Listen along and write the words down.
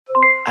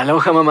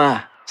Aloha,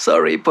 mamá.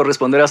 Sorry por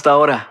responder hasta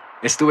ahora.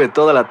 Estuve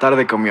toda la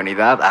tarde con mi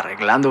unidad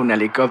arreglando un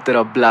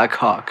helicóptero Black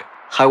Hawk.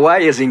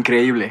 Hawái es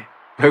increíble.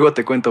 Luego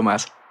te cuento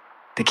más.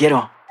 Te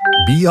quiero.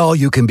 Be All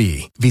You Can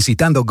Be,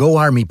 visitando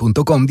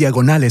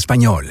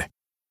goarmy.com/español.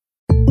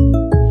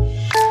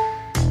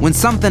 When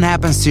something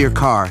happens to your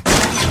car,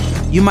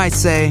 you might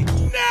say,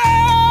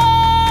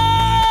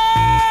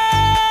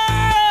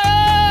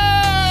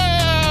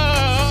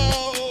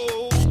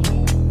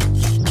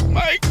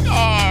 My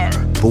car!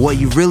 but what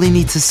you really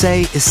need to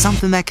say is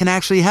something that can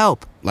actually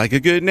help. Like a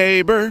good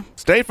neighbor,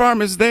 State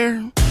Farm is there.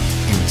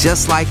 And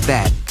just like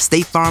that,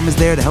 State Farm is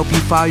there to help you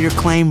file your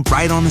claim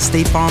right on the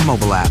State Farm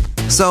mobile app.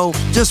 So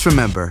just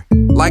remember,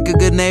 like a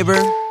good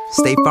neighbor,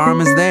 State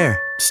Farm is there.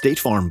 State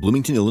Farm,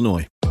 Bloomington,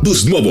 Illinois.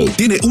 Boost Mobile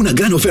tiene una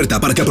gran oferta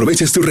para que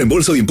aproveches tu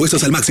reembolso de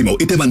impuestos al máximo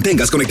y te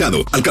mantengas conectado.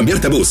 Al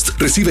cambiarte a Boost,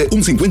 recibe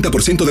un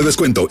 50% de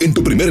descuento en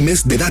tu primer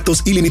mes de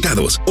datos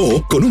ilimitados.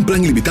 O, con un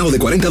plan ilimitado de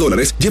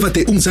 $40,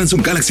 llévate un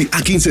Samsung Galaxy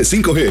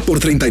A15 5G por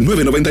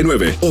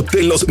 $39.99.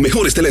 Obtén los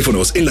mejores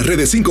teléfonos en las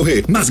redes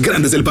 5G más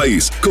grandes del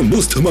país. Con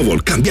Boost Mobile,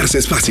 cambiarse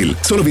es fácil.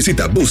 Solo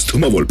visita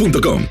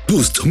boostmobile.com.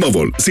 Boost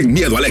Mobile, sin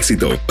miedo al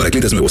éxito. Para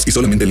clientes nuevos y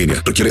solamente en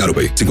línea, requiere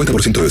AutoPay.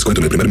 50% de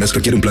descuento en el primer mes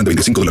requiere un plan de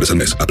 $25 al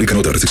mes. Aplican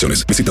otras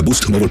restricciones. Visita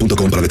boostmobile.com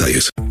para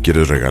detalles.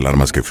 ¿Quieres regalar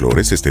más que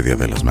flores este Día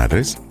de las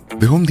Madres?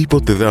 The Home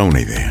Depot te da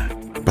una idea.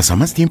 Pasa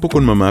más tiempo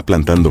con mamá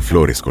plantando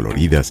flores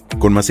coloridas,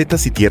 con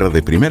macetas y tierra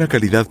de primera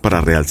calidad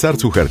para realzar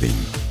su jardín.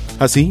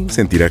 Así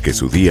sentirá que es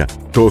su día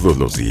todos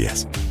los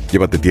días.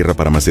 Llévate tierra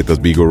para macetas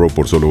Bigoro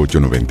por solo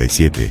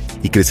 $8.97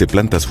 y crece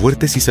plantas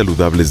fuertes y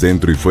saludables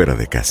dentro y fuera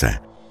de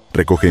casa.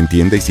 Recoge en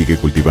tienda y sigue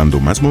cultivando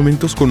más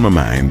momentos con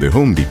mamá en The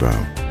Home Depot.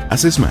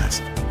 Haces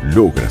más,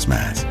 logras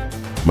más.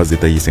 Más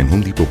detalles en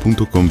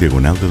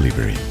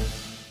homedepot.com/delivery.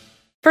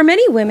 For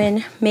many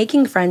women,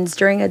 making friends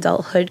during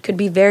adulthood could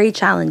be very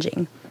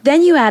challenging.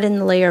 Then you add in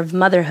the layer of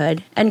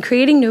motherhood, and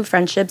creating new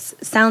friendships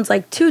sounds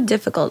like too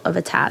difficult of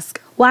a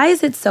task. Why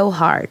is it so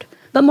hard?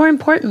 But more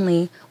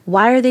importantly,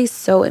 why are they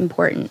so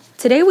important?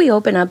 Today we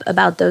open up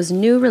about those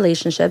new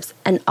relationships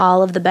and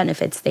all of the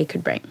benefits they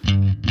could bring.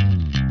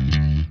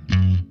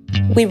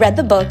 We read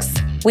the books,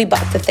 we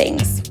bought the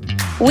things.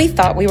 We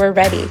thought we were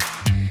ready.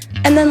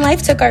 And then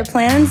life took our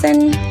plans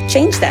and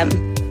changed them.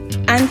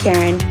 I'm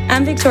Karen,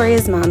 I'm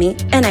Victoria's mommy,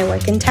 and I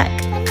work in tech.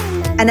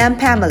 And I'm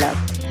Pamela.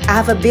 I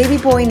have a baby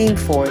boy named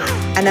Ford,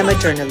 and I'm a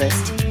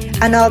journalist.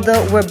 And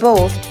although we're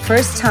both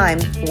first-time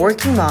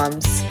working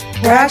moms,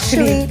 we're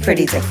actually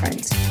pretty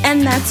different.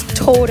 And that's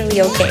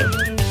totally okay.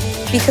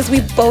 Because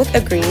we both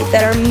agree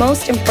that our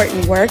most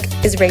important work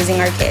is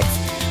raising our kids.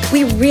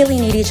 We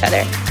really need each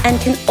other and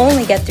can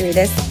only get through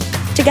this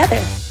together.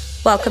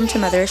 Welcome to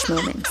Motherish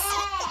Moments.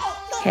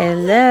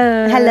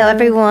 Hello. Hello,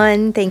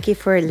 everyone. Thank you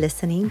for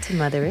listening to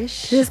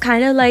Motherish. This is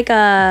kind of like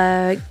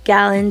a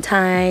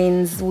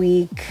Galentine's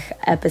week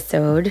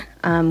episode.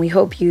 We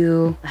hope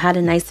you had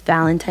a nice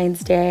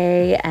Valentine's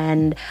Day,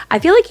 and I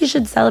feel like you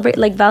should celebrate,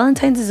 like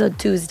Valentine's is a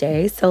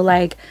Tuesday, so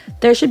like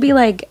there should be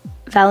like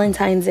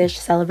Valentine's-ish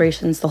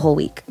celebrations the whole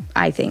week,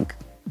 I think.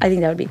 I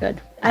think that would be good.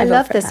 I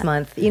love this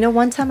month. You know,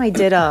 one time I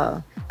did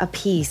a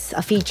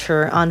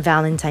feature on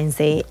Valentine's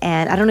Day,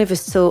 and I don't know if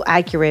it's so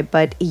accurate,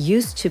 but it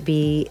used to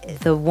be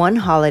the one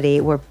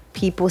holiday where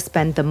people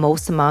spend the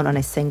most amount on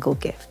a single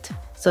gift.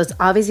 So it's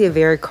obviously a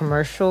very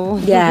commercial.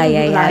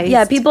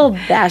 Yeah, people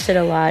bash it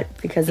a lot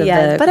because of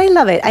but I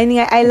love it. I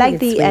mean, I like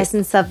the sweet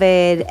essence of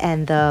it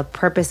and the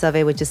purpose of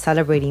it, which is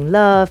celebrating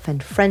love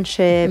and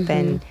friendship,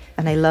 and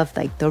I love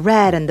like the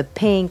red and the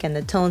pink and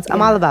the tones.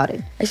 I'm all about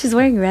it. She's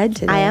wearing red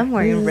today. I am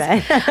wearing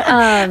red.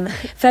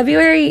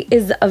 February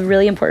is a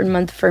really important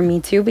month for me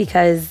too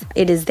because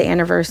it is the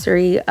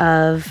anniversary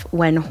of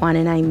when Juan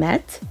and I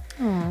met.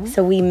 Aww.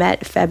 So we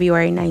met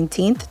February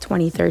 19th,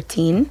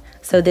 2013.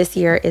 So this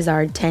year is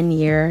our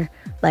 10-year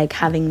like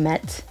having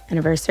met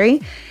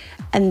anniversary.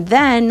 And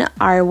then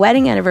our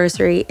wedding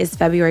anniversary is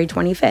February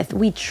 25th.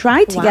 We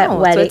tried to get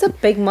wedding. So it's a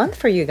big month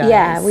for you guys.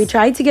 Yeah, we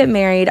tried to get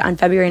married on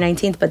February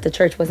 19th, but the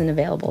church wasn't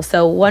available.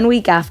 So 1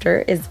 week after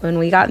is when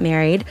we got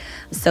married.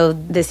 So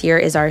this year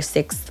is our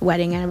 6th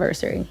wedding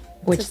anniversary,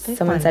 which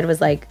someone said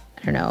was like,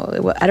 I don't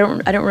know. I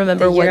don't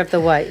remember the year of the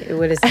what?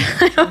 What is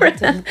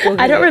it?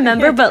 I don't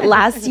remember, but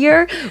last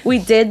year we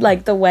did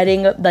like the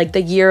wedding, like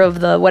the year of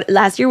the what?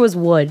 Last year was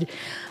wood.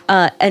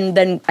 And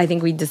then I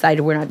think we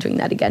decided we're not doing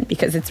that again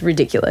because it's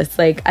ridiculous.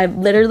 Like I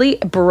literally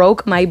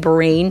broke my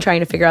brain trying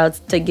to figure out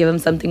to give him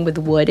something with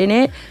wood in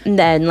it. And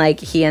then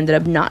like he ended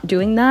up not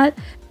doing that,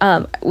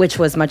 which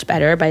was much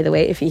better, by the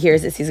way. If he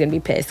hears this, he's going to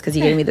be pissed because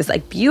he gave me this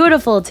like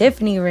beautiful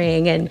Tiffany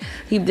ring and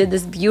he did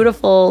this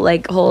beautiful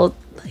like whole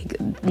like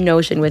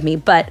notion with me.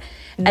 But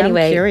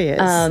anyway. I'm curious.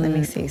 Let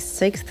me see.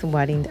 6th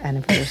wedding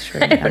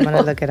anniversary. I'm going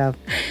to look it up.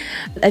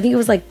 I think it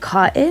was like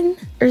cotton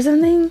or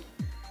something.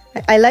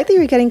 I like that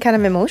you're getting kind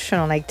of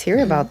emotional, like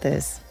teary about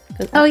this.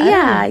 Oh,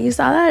 yeah. You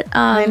saw that?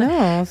 I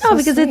know. No,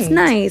 because it's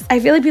nice. I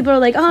feel like people are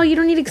like, oh, you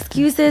don't need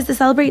excuses to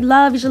celebrate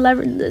love. You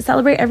should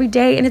celebrate every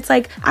day. And it's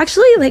like,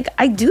 actually, like,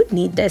 I do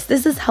need this.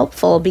 This is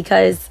helpful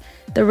because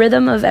the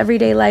rhythm of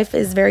everyday life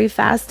is very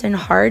fast and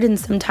hard. And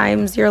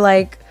sometimes you're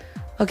like,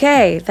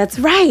 okay, that's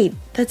right.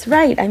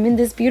 I'm in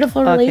this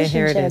beautiful relationship.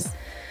 Here it is.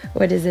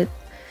 What is it?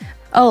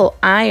 Oh,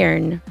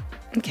 iron.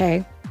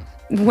 Okay.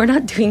 We're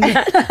not doing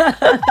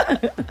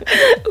that.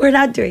 We're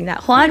not doing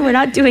that. Juan, we're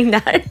not doing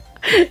that.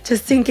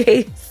 Just in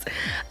case.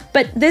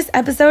 But this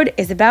episode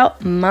is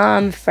about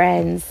mom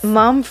friends.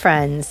 Mom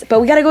friends. But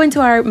we got to go into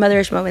our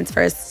motherish moments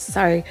first.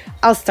 Sorry.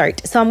 I'll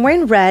start. So I'm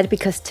wearing red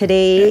because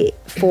today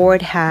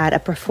Ford had a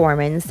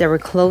performance. They were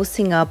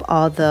closing up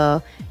all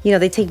the,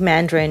 they take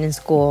Mandarin in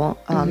school.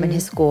 In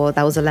his school,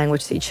 that was the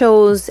language they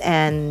chose.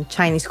 And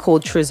Chinese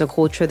culture is a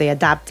culture they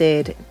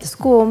adapted to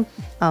school.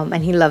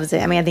 And he loves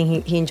it. I mean, I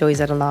think he enjoys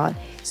it a lot.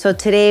 So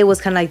today was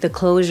kind of like the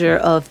closure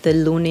of the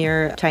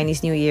lunar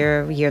Chinese New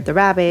Year, Year of the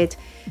Rabbit.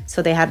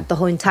 So they had the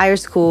whole entire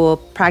school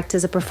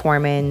practice a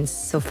performance.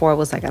 So Ford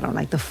was like,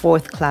 the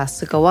fourth class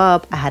to go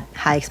up. I had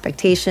high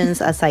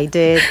expectations, as I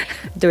did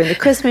during the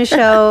Christmas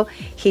show.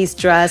 He's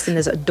dressed in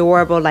this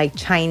adorable,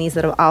 Chinese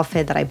little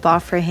outfit that I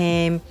bought for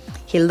him.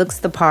 He looks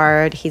the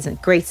part. He's in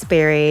great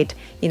spirit.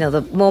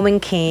 The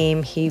moment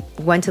came. He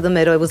went to the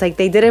middle. It was they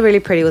did it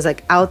really pretty. It was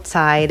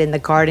outside in the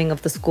garden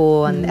of the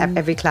school, and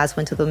every class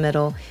went to the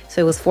middle.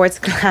 So it was Ford's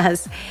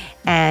class,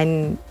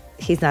 and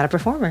he's not a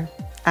performer.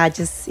 I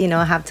just,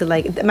 have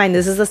to mind,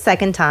 this is the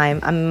second time.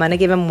 I'm going to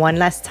give him one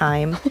last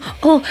time.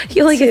 Oh, he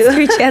only gets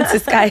 3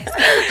 chances, guys.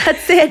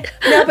 That's it.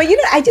 No, but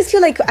I just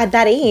feel at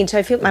that age,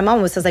 my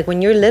mom was just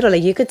when you're little,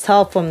 you could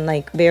tell from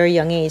very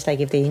young age,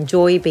 if they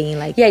enjoy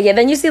being Yeah.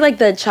 Then you see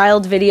the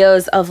child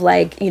videos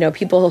of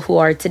people who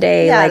are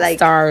today,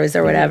 stars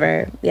or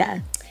whatever.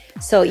 Yeah.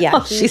 So yeah.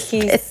 Oh, she's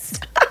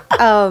pissed.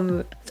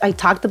 I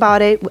talked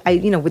about it.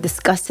 We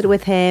discussed it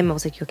with him. I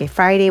was like, okay,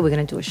 Friday, we're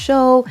going to do a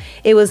show.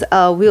 It was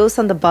Wheels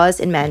on the Bus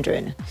in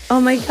Mandarin.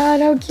 Oh my God,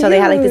 how cute. So they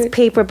had this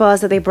paper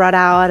bus that they brought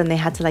out, and they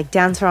had to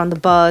dance around the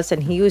bus,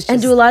 and he was just And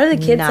do a lot of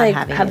the kids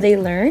have they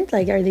learned?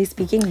 Are they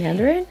speaking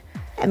Mandarin?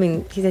 I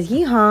mean, he says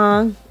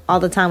yee-haw all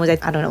the time. I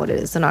don't know what it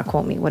is, so not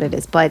quote me what it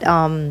is. But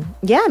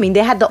yeah, I mean,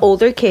 they had the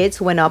older kids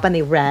who went up and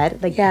they read.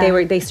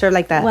 They served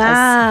that.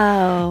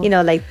 Wow.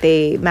 As,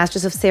 the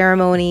masters of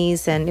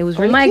ceremonies, and it was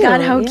really cute. Oh my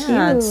God, how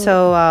cute.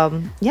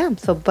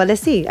 So, but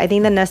let's see. I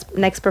think the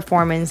next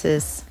performance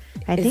is...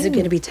 Is it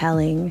going to be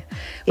telling?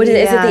 Is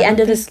it the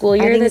end of the school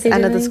year? I think it's the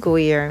end of the school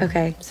year.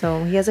 Okay.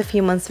 So he has a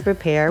few months to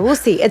prepare. We'll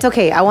see. It's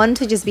okay. I want him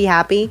to just be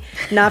happy,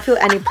 not feel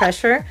any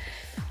pressure.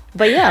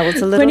 But yeah, it's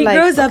a little when he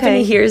grows up and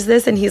he hears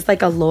this and he's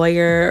a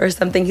lawyer or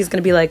something, he's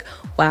going to be like,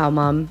 wow,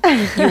 Mom,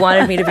 you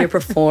wanted me to be a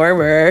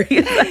performer.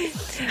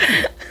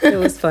 It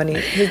was funny.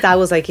 His dad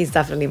was he's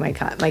definitely my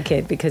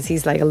kid because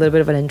he's a little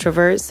bit of an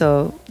introvert.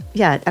 So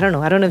yeah, I don't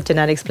know. I don't know if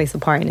genetics plays a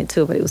part in it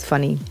too, but it was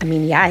funny. I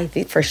mean, yeah, I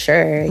think for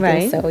sure. I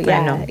think so.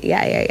 Yeah.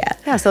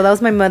 Yeah, so that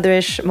was my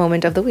motherish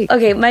moment of the week.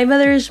 Okay, my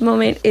motherish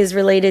moment is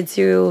related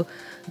to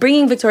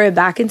bringing Victoria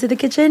back into the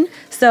kitchen.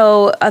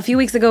 So a few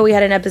weeks ago, we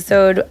had an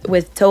episode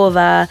with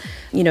Tova.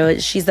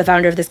 She's the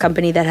founder of this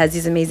company that has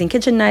these amazing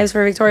kitchen knives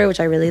for Victoria, which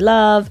I really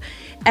love.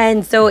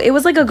 And so it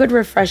was a good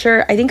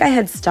refresher. I think I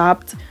had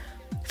stopped.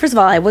 First of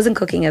all, I wasn't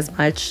cooking as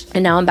much,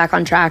 and now I'm back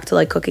on track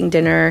to cooking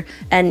dinner.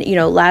 And,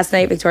 last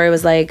night Victoria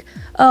was like,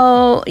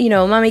 oh,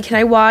 Mommy, can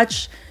I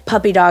watch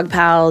Puppy Dog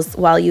Pals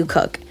while you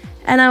cook?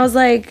 And I was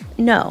like,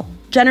 no.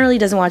 Generally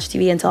doesn't watch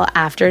TV until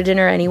after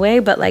dinner anyway,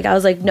 but I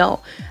was like, no,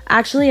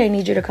 actually I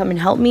need you to come and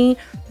help me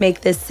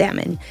make this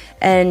salmon.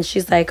 And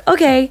she's like,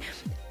 okay.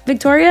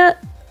 Victoria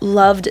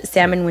loved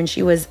salmon when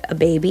she was a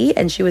baby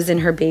and she was in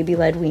her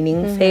baby-led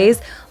weaning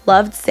phase.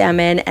 Loved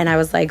salmon, and I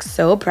was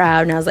so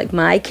proud, and I was like,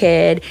 my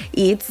kid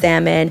eats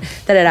salmon,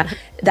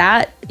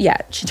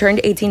 she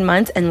turned 18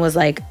 months and was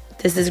like,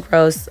 this is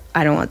gross,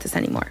 I don't want this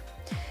anymore.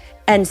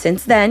 And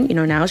since then,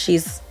 now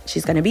she's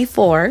gonna be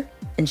 4,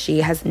 and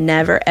she has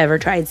never ever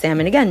tried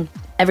salmon again.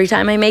 Every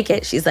time I make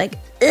it, she's like,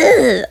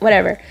 ugh,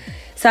 whatever.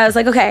 So I was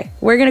like, okay,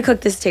 we're gonna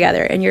cook this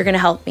together and you're gonna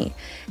help me.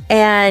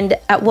 And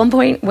at one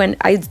point when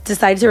I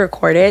decided to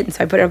record it, and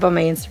so I put it up on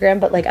my Instagram,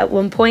 but at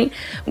one point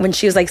when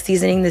she was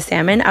seasoning the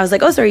salmon, I was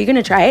like, oh, so are you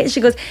gonna try it? And she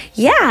goes,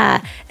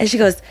 yeah. And she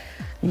goes,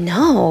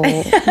 no,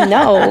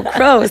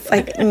 gross,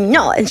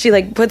 no. And she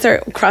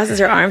crosses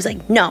her arms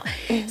no.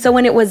 So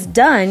when it was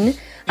done,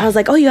 I was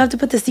like, oh, you have to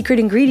put the secret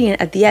ingredient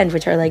at the end,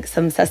 which are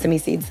some sesame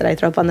seeds that I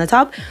throw up on the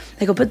top.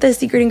 I go, put the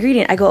secret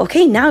ingredient. I go,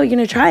 okay, now you're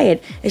going to try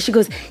it. And she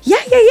goes, yeah.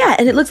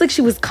 And it looks like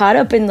she was caught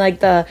up in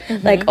the,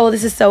 oh,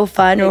 this is so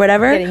fun or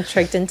whatever. Getting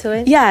tricked into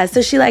it. Yeah.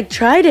 So she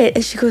tried it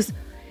and she goes,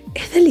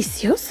 es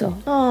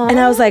delicioso. Aww. And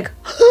I was like,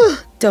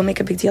 don't make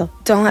a big deal.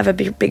 Don't have a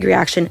big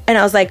reaction. And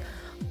I was like,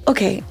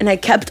 okay. And I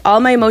kept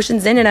all my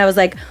emotions in and I was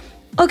like,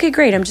 okay,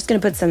 great. I'm just going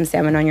to put some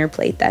salmon on your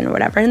plate then or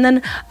whatever. And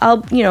then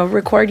I'll,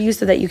 record you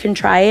so that you can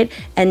try it.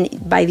 And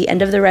by the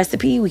end of the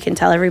recipe, we can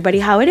tell everybody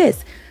how it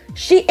is.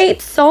 She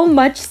ate so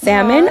much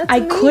salmon. I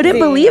couldn't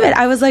believe it.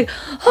 I was like,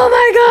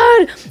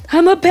 oh my God,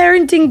 I'm a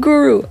parenting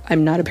guru.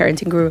 I'm not a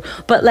parenting guru,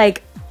 but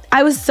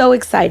I was so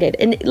excited.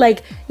 And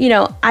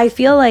I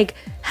feel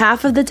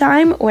half of the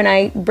time when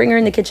I bring her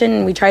in the kitchen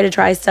and we try to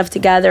try stuff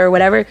together or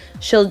whatever,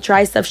 she'll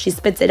try stuff, she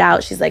spits it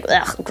out. She's like,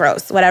 ugh,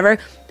 gross, whatever.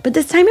 But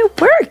this time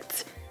it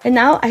worked. And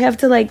now I have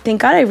to like,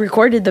 thank God I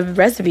recorded the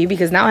recipe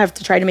because now I have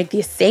to try to make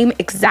the same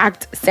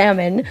exact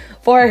salmon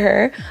for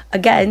her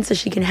again so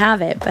she can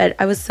have it. But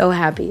I was so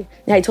happy.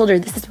 And I told her,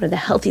 this is one of the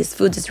healthiest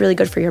foods. It's really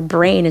good for your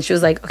brain. And she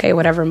was like, okay,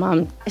 whatever,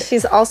 Mom.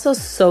 She's also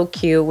so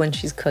cute when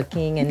she's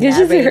cooking and She's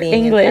her narrating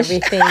and English.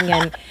 everything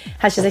and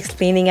how she's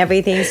explaining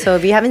everything. So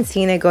if you haven't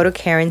seen it, go to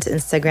Karen's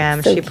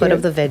Instagram. So she put cute.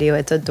 up the video.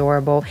 It's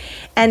adorable.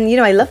 And, you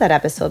know, I love that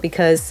episode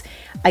because,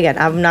 again,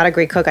 I'm not a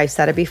great cook. I've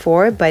said it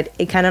before, but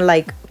it kind of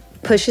like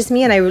pushes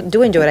me, and I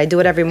do enjoy it. I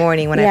do it every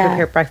morning when I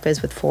prepare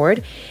breakfast with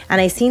Ford,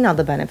 and I seen all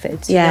the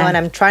benefits, you know, and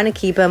I'm trying to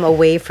keep him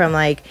away from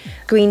like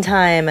screen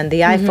time and the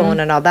iPhone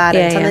and all that.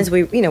 And sometimes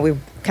we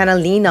kind of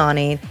lean on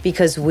it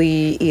because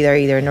we either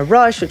in a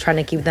rush, we're trying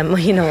to keep them,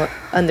 you know,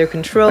 under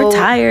control. We're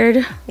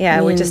tired.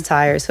 Yeah, we're just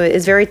tired. So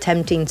it's very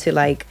tempting to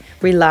like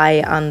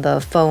rely on the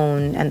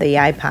phone and the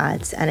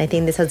iPads. And I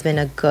think this has been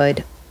a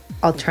good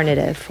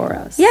alternative for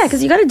us. Yeah,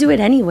 because you got to do it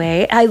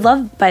anyway. I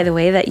love, by the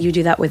way, that you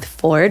do that with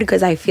Ford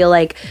because I feel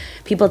like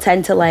people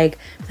tend to like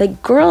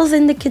girls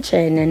in the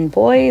kitchen and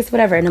boys,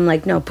 whatever. And I'm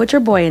like, no, put your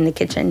boy in the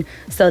kitchen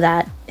so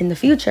that in the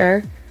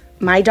future,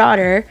 my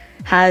daughter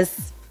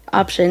has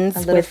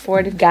options with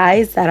Ford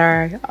guys that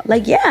are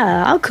like,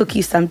 yeah, I'll cook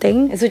you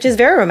something. Which is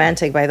very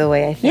romantic, by the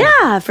way, I think.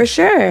 Yeah, for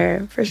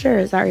sure. For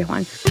sure. Sorry,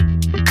 Juan.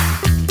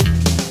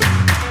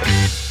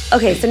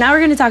 Okay, so now we're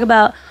going to talk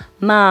about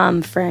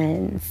mom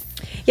friends.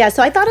 Yeah,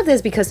 so I thought of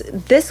this because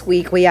this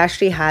week we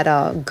actually had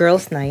a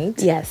girls'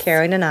 night. Yes.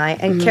 Karen and I,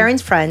 and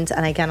Karen's friends,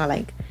 and I kind of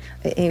like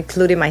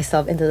included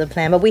myself into the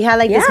plan. But we had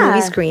like this movie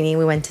screening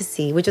we went to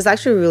see, which was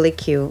actually really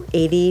cute.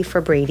 80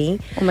 for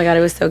Brady. Oh my God,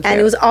 it was so cute. And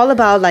it was all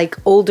about like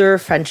older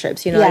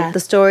friendships. You know, like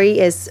the story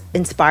is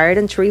inspired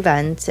in true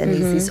events, and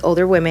these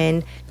older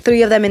women,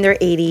 3 of them in their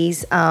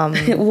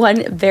 80s.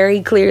 One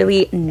very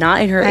clearly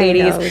not in her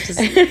 80s. Know, which is,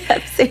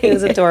 it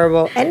was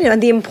adorable. And, you know,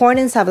 the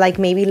importance of like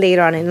maybe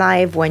later on in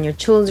life when your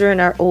children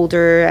are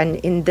older, and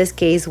in this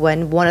case,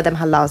 when one of them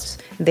had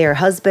lost their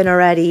husband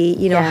already,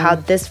 you know, how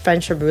this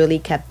friendship really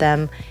kept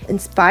them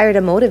inspired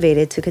and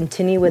motivated to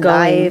continue with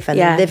life and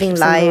living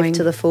life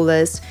to the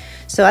fullest.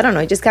 So I don't know,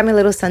 it just got me a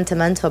little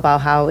sentimental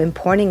about how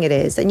important it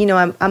is. And, you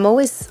know, I'm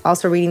always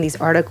also reading these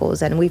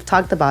articles, and we've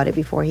talked about it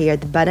before here,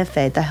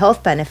 the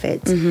health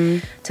benefits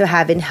to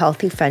having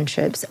healthy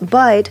friendships.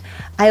 But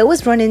I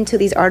always run into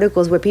these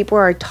articles where people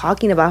are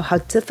talking about how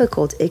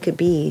difficult it could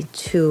be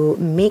to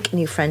make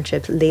new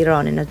friendships later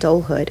on in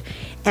adulthood.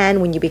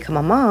 And when you become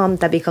a mom,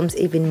 that becomes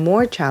even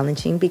more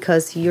challenging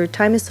because your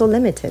time is so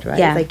limited, right?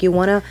 Yeah. Like you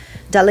want to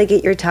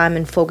delegate your time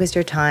and focus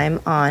your time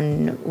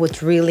on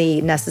what's really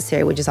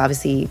necessary, which is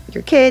obviously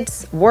your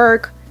kids,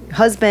 work,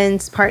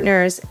 husbands,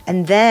 partners,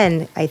 and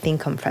then I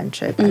think come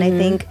friendship. And I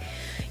think,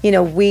 you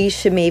know, we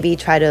should maybe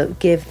try to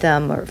give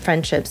them or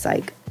friendships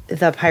like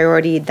the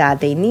priority that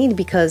they need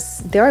because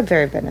they are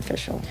very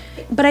beneficial.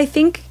 But I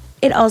think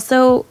it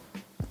also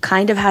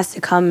kind of has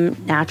to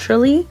come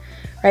naturally,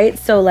 right?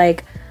 So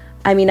like,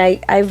 I mean,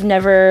 I've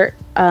never,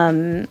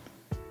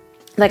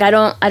 like, I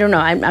don't know.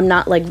 I'm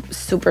not like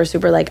super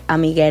like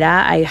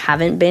amiguera. I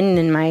haven't been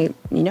in my,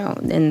 you know,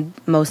 in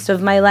most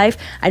of my life.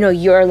 I know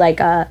you're like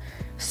a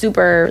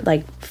super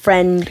like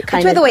friend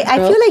kind of. By the way, girl. I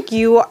feel like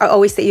you are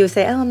always you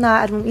say, oh, I'm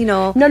not, I don't, you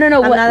know. No.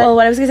 What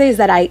I was gonna say is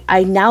that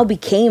I now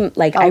became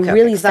like, I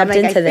really stepped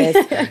into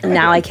this.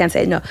 Now I can't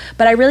say it, no,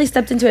 but I really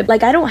stepped into it.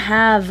 Like, I don't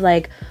have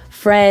like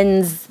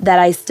friends that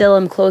I still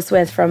am close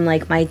with from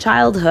like my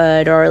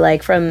childhood or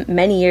like from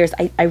many years.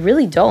 I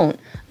really don't.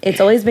 It's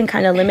always been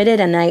kind of limited,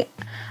 and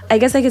I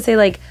guess I could say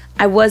like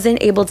I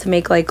wasn't able to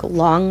make like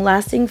long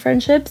lasting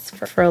friendships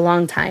for a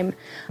long time.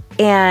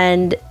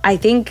 And I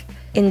think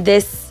in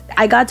this,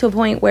 I got to a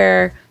point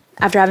where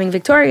after having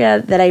Victoria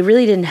that I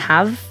really didn't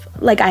have,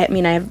 like, I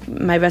mean, I have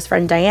my best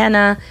friend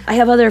Diana, I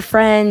have other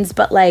friends,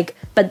 but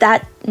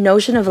that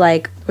notion of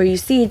like where you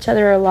see each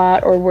other a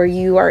lot or where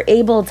you are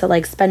able to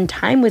like spend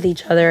time with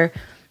each other,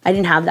 I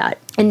didn't have that.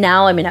 And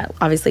now I'm in a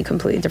obviously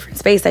completely different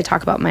space. I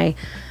talk about my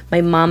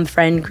mom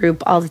friend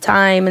group all the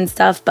time and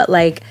stuff, but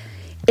like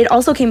it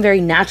also came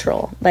very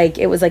natural. Like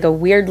it was like a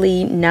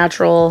weirdly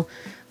natural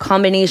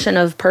combination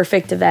of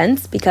perfect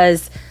events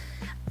because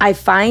I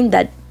find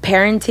that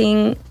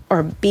parenting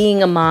or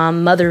being a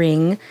mom,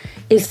 mothering,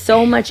 is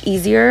so much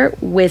easier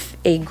with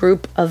a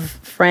group of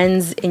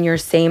friends in your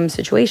same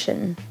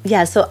situation.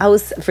 Yeah, so I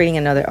was reading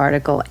another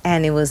article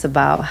and it was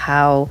about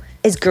how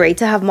it's great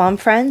to have mom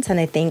friends. And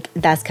I think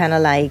that's kind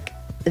of like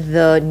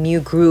the new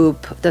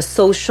group, the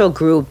social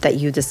group that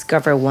you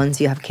discover once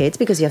you have kids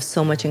because you have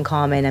so much in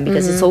common and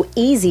because it's so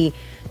easy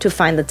to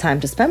find the time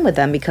to spend with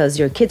them because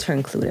your kids are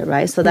included,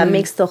 right? So that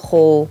makes the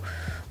whole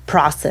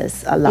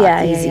process a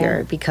lot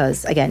easier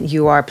because, again,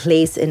 you are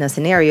placed in a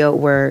scenario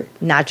where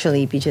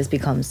naturally it just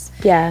becomes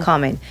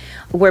common.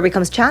 Where it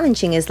becomes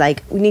challenging is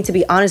like, we need to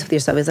be honest with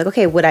yourself. It's like,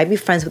 okay, would I be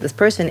friends with this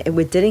person if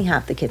we didn't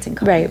have the kids in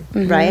common?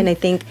 Right? And I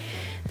think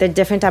the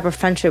different type of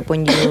friendship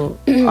when you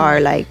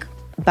are like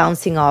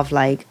bouncing off,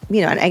 like,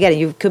 you know, and again,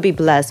 you could be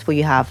blessed where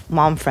you have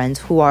mom friends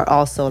who are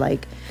also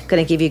like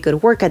going to give you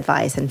good work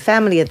advice and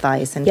family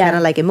advice and kind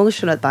of like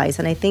emotional advice.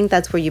 And I think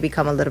that's where you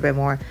become a little bit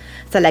more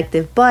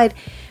selective. But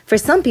for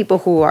some people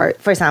who are,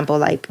 for example,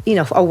 like, you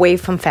know, away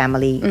from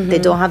family, they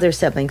don't have their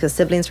siblings, because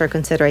siblings are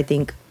considered, I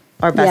think,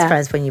 our best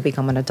friends when you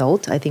become an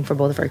adult. I think for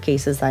both of our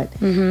cases that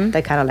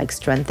that kind of like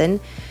strengthen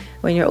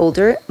when you're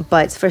older.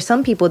 But for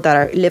some people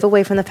that live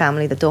away from the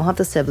family, that don't have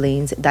the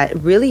siblings, that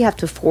really have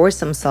to force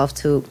themselves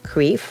to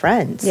create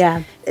friends.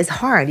 Yeah. It's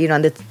hard, you know,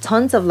 and there's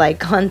tons of like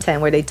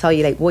content where they tell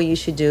you like what you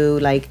should do.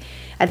 Like,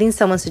 I think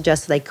someone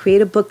suggested like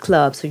create a book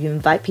club. So you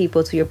invite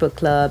people to your book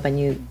club and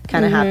you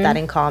kind of have that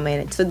in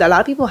common. So a lot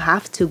of people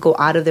have to go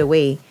out of their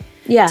way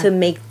to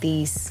make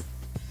these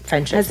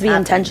friendships. It has to be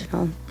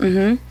intentional.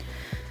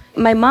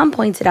 My mom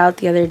pointed out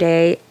the other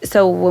day,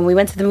 so when we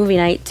went to the movie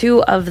night,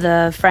 2 of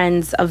the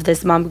friends of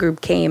this mom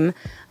group came.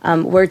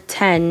 We're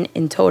 10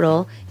 in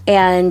total.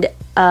 And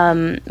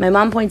my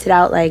mom pointed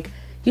out, like,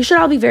 you should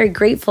all be very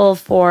grateful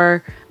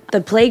for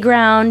the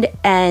playground,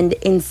 and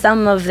in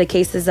some of the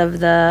cases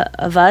of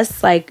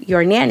us, like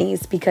your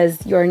nannies,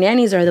 because your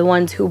nannies are the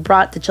ones who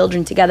brought the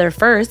children together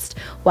first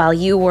while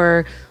you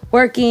were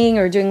working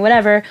or doing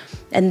whatever.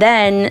 And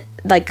then,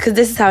 like, because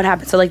this is how it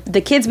happened. So, like,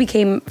 the kids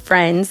became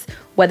friends,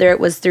 whether it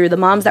was through the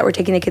moms that were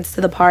taking the kids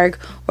to the park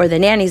or the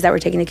nannies that were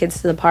taking the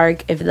kids to the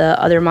park, if the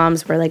other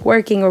moms were, like,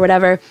 working or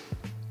whatever.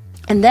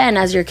 And then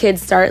as your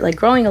kids start, like,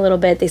 growing a little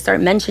bit, they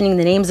start mentioning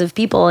the names of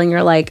people, and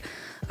you're like,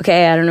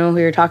 okay, I don't know who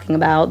you're talking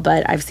about,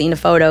 but I've seen a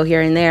photo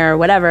here and there or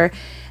whatever.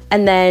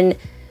 And then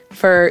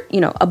for, you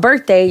know, a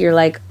birthday, you're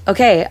like,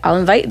 okay, I'll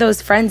invite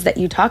those friends that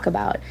you talk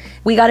about.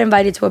 We got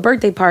invited to a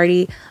birthday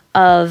party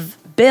of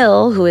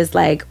Bill, who is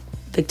like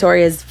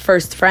Victoria's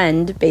first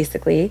friend,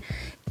 basically.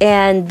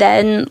 And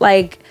then,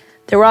 like,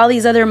 there were all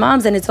these other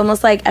moms, and it's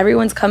almost like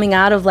everyone's coming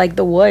out of, like,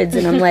 the woods.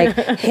 And I'm like,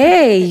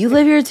 hey, you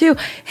live here too.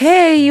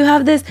 Hey, you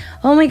have this.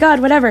 Oh, my God,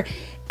 whatever.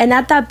 And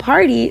at that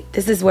party,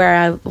 this is where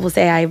I will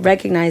say I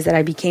recognize that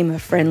I became a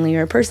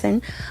friendlier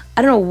person.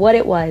 I don't know what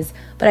it was,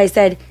 but I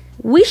said,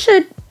 we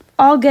should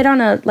all get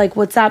on a, like,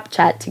 WhatsApp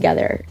chat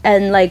together.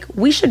 And, like,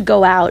 we should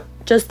go out,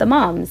 just the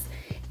moms.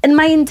 And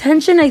my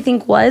intention, I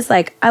think, was,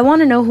 like, I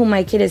want to know who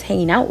my kid is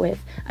hanging out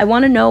with. I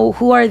want to know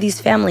who are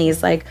these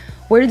families, like,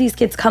 where do these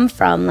kids come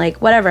from,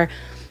 like, whatever.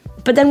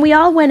 But then we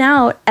all went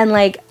out, and,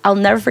 like, I'll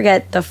never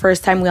forget the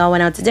first time we all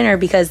went out to dinner,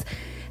 because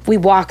we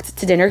walked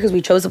to dinner because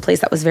we chose a place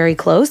that was very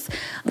close.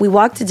 We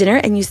walked to dinner,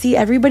 and you see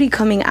everybody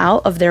coming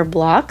out of their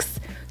blocks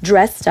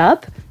dressed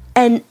up.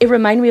 And it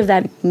reminded me of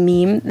that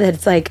meme that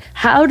it's like,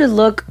 how to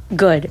look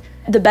good.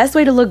 The best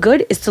way to look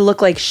good is to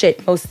look like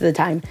shit most of the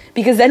time.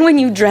 Because then when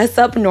you dress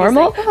up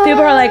normal, like,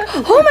 people are like,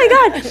 oh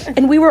my God.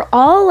 And we were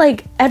all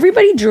like,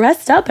 everybody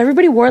dressed up.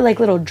 Everybody wore like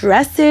little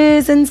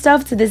dresses and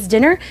stuff to this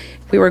dinner.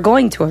 We were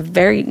going to a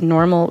very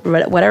normal,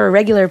 whatever,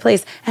 regular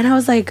place. And I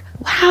was like,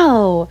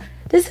 wow,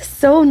 this is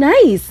so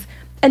nice.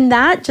 And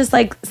that just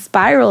like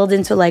spiraled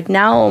into like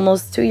now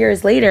almost 2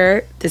 years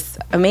later, this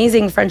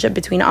amazing friendship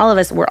between all of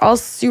us. We're all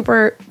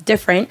super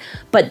different,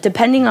 but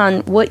depending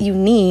on what you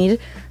need,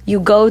 you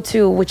go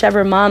to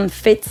whichever mom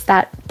fits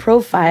that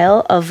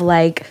profile of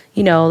like,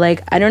 you know,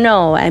 like, I don't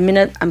know,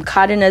 I'm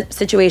caught in a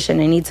situation.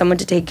 I need someone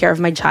to take care of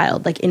my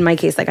child. Like in my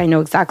case, like I know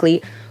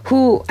exactly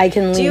who I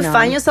can lean on. Do you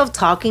find yourself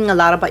talking a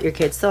lot about your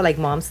kids though, like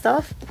mom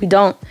stuff? We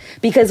don't,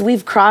 because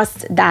we've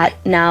crossed that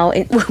now.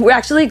 We're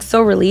actually like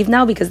so relieved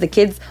now because the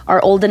kids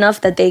are old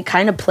enough that they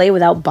kind of play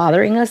without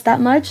bothering us that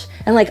much.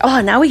 And like,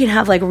 oh, now we can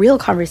have like real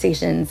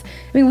conversations.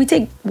 I mean, we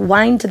take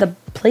wine to the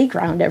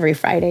playground every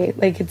Friday.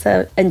 Like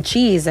and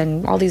cheese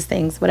and all these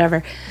things,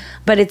 whatever.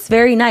 But it's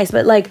very nice.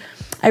 But like,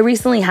 I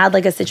recently had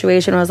like a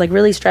situation where I was like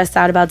really stressed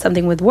out about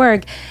something with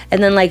work.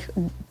 And then like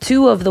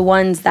 2 of the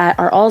ones that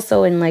are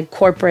also in like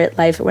corporate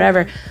life or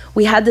whatever,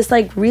 we had this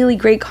like really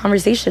great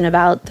conversation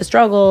about the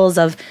struggles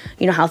of,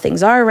 you know, how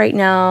things are right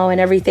now and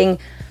everything.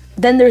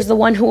 Then there's the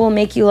one who will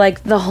make you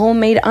like the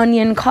homemade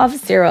onion cough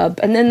syrup.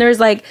 And then there's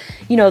like,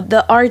 you know,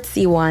 the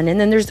artsy one. And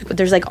then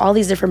there's like all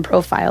these different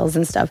profiles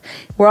and stuff.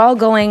 We're all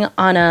going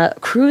on a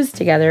cruise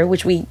together,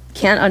 which we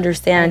can't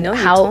understand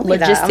how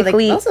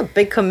logistically. Like, that's a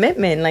big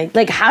commitment.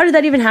 Like how did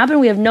that even happen?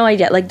 We have no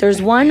idea. Like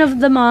there's one of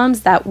the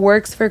moms that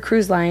works for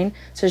Cruise Line.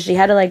 So she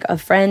had a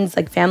friend's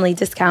like family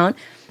discount.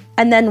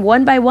 And then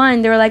one by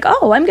one, they were like,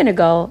 oh, I'm going to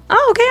go.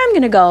 Oh, okay, I'm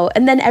going to go.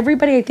 And then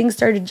everybody, I think,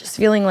 started just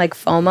feeling like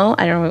FOMO.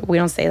 I don't know. We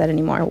don't say that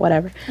anymore,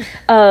 whatever.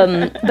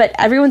 But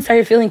everyone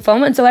started feeling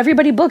FOMO. And so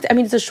everybody booked. I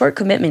mean, it's a short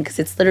commitment because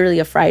it's literally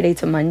a Friday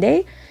to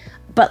Monday.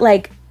 But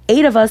like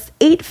 8 of us,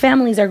 8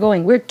 families are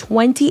going. We're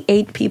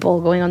 28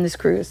 people going on this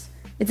cruise.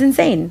 It's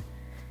insane.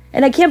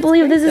 And I can't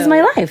believe this is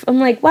my life. I'm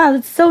like, wow,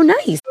 that's so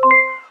nice.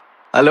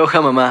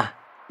 Aloha, mamá.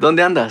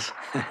 ¿Dónde andas?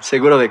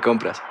 Seguro de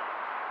compras.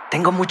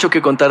 Tengo mucho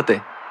que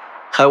contarte.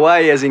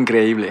 Hawái es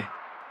increíble.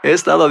 He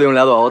estado de un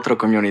lado a otro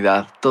con mi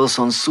unidad. Todos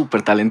son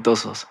súper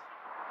talentosos.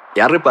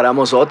 Ya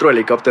reparamos otro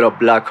helicóptero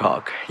Black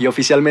Hawk y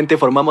oficialmente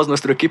formamos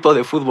nuestro equipo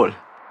de fútbol.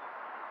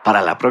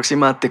 Para la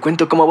próxima te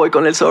cuento cómo voy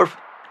con el surf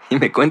y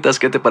me cuentas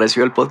qué te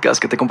pareció el podcast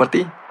que te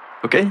compartí,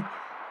 ¿ok?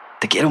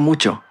 Te quiero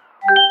mucho.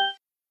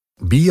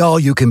 Be All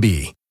You Can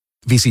Be,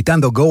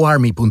 visitando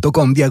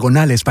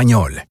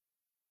goarmy.com/español.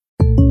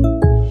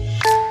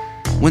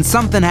 When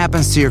something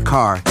happens to your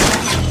car,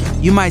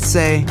 you might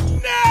say,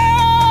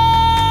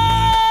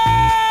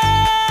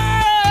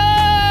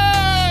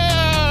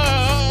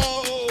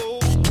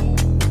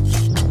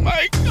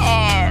 My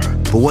car!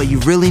 but what you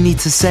really need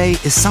to say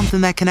is something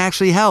that can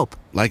actually help.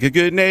 Like a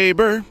good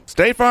neighbor,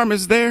 State Farm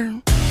is there.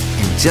 And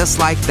just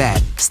like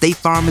that, State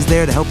Farm is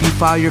there to help you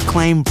file your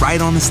claim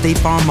right on the State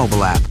Farm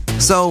mobile app.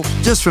 So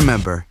just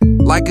remember,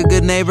 like a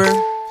good neighbor,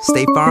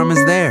 State Farm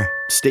is there.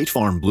 State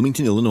Farm,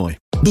 Bloomington, Illinois.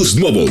 Boost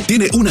Mobile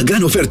tiene una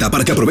gran oferta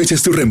para que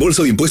aproveches tu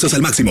reembolso de impuestos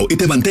al máximo y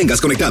te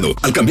mantengas conectado.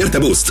 Al cambiarte a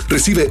Boost,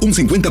 recibe un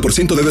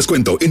 50% de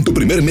descuento en tu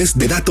primer mes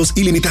de datos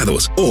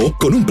ilimitados. O,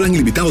 con un plan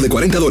ilimitado de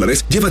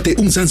 $40, llévate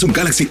un Samsung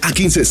Galaxy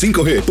A15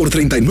 5G por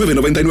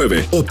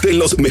 $39.99. Obtén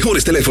los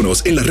mejores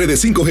teléfonos en las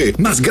redes 5G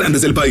más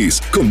grandes del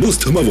país. Con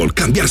Boost Mobile,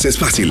 cambiarse es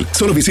fácil.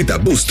 Solo visita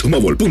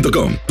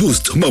boostmobile.com.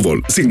 Boost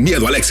Mobile, sin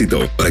miedo al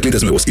éxito. Para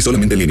clientes nuevos y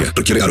solamente en línea,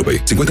 requiere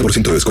AutoPay.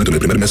 50% de descuento en el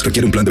primer mes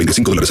requiere un plan de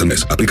 $25 al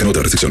mes. Aplican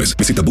otras restricciones.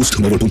 Visita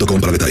boostmobile.com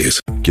para detalles.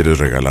 ¿Quieres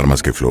regalar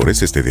más que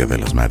flores este Día de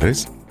las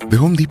Madres? The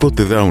Home Depot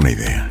te da una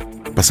idea.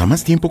 Pasa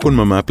más tiempo con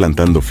mamá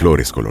plantando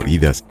flores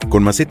coloridas,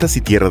 con macetas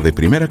y tierra de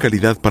primera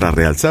calidad para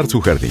realzar su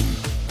jardín.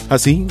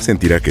 Así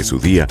sentirá que es su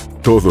día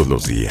todos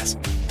los días.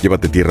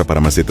 Llévate tierra para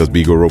macetas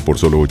Bigoro por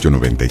solo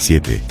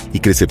 $8.97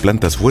 y crece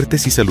plantas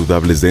fuertes y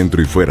saludables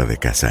dentro y fuera de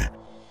casa.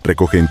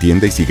 Recoge en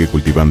tienda y sigue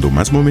cultivando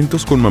más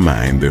momentos con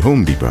mamá en The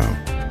Home Depot.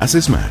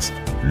 Haces más,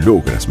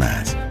 logras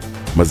más.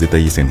 Más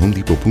detalles en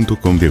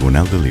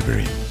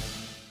homedepot.com/delivery.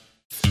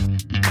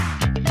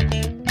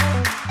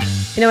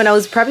 You know, when I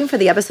was prepping for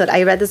the episode,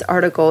 I read this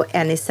article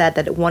and it said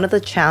that one of the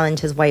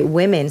challenges why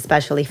women,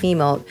 especially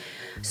female,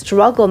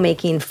 struggle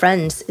making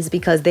friends is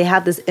because they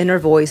have this inner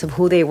voice of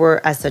who they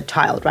were as a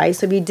child, right?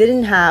 So if you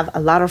didn't have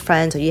a lot of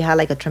friends or you had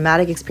like a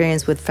traumatic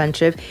experience with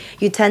friendship,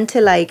 you tend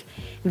to like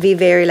be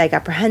very like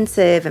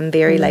apprehensive and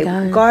very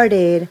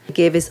guarded.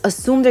 Give is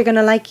assume they're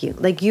gonna like you.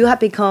 Like you have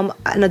become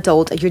an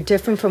adult, you're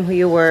different from who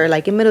you were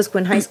like in middle school,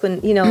 in high school,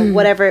 you know,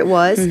 whatever it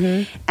was.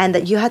 And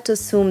that you had to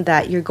assume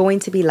that you're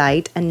going to be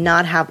liked and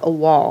not have a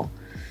wall.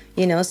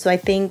 You know, so I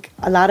think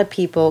a lot of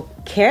people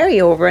carry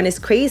over and it's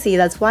crazy.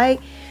 That's why,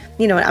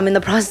 you know, I'm in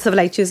the process of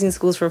like choosing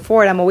schools for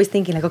Ford. I'm always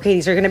thinking like, okay,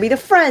 these are going to be the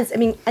friends. I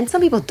mean, and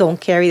some people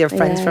don't carry their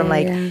friends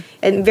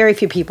and very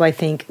few people, I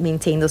think,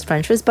 maintain those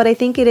friendships. But I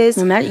think it is.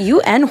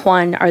 You and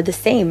Juan are the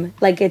same.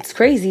 Like, it's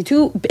crazy.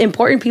 Two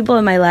important people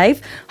in my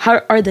life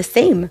are the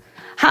same.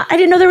 I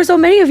didn't know there were so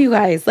many of you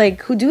guys,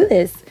 like, who do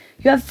this.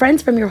 You have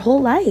friends from your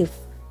whole life.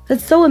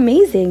 That's so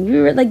amazing.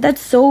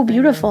 That's so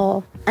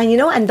beautiful. And you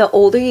know, and the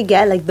older you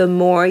get, like the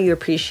more you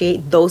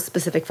appreciate those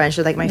specific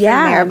friendships. Like my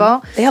friend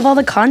Maribel. They have all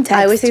the context.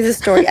 I always say this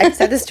story. I've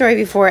said this story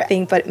before, I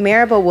think, but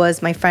Maribel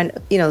was my friend,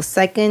 you know,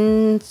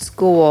 second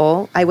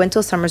school. I went to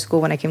a summer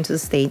school when I came to the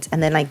States.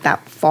 And then like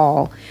that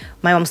fall,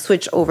 my mom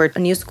switched over to a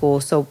new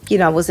school. So, you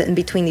know, I was in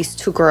between these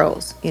two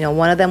girls. You know,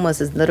 one of them was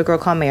this little girl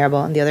called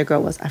Maribel, and the other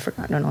girl was, I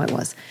don't know who it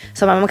was.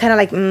 So my mom kind of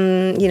like,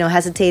 you know,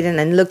 hesitated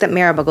and looked at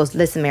Maribel, goes,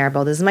 listen,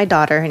 Maribel, this is my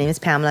daughter. Her name is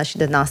Pamela. She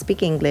does not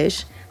speak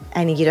English.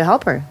 I need you to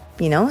help her.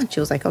 You know, and she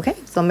was like, okay.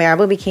 So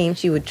Maribel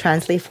she would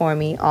translate for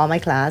me all my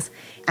class.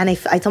 And I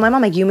told my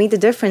mom, like, you made the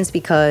difference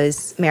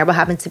because Maribel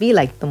happened to be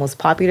like the most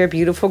popular,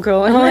 beautiful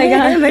girl in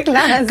the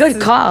class.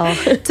 Good call.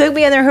 Took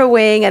me under her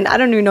wing. And I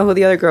don't even know who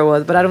the other girl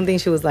was, but I don't think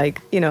she was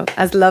like, you know,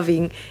 as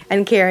loving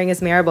and caring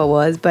as Maribel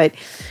was. But,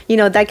 you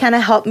know, that kind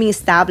of helped me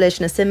establish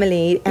and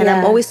assimilate. And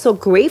I'm always so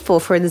grateful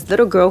for this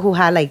little girl who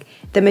had like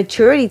the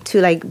maturity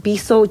to like be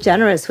so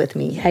generous with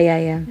me.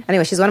 Yeah.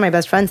 Anyway, she's one of my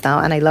best friends now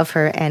and I love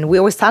her. And we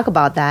always talk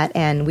about that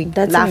and we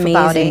laugh amazing.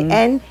 About it.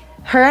 And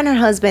her and her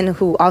husband,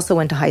 who also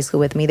went to high school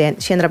with me,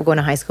 she ended up going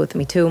to high school with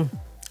me too,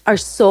 are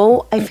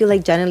so, I feel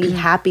like, genuinely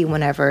happy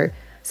whenever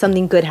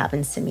something good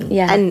happens to me.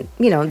 Yeah. And,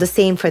 you know, the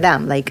same for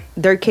them. Like,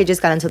 their kid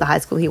just got into the high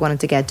school he wanted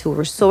to get to.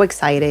 We're so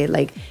excited.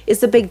 Like,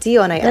 it's a big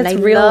deal. And I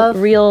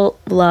real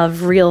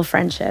love, real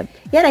friendship.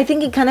 Yeah, and I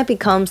think it kind of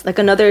becomes like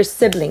another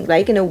sibling,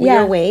 like in a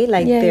weird way.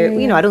 Like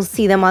you know, I don't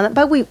see them on it,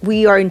 but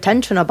we are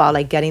intentional about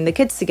like getting the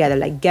kids together,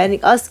 like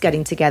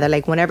getting together.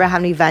 Like whenever I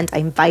have an event, I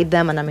invite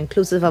them and I'm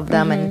inclusive of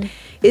them, and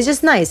it's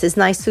just nice. It's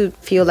nice to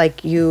feel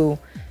like you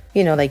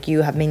know, like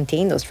you have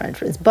maintained those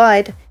friendships.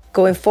 But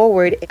going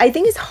forward, I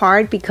think it's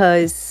hard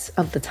because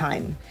of the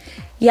time.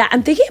 Yeah,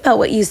 I'm thinking about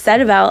what you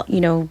said about, you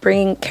know,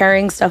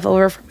 carrying stuff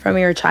over from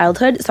your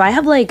childhood. So I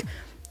have like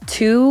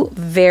two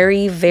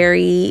very,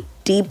 very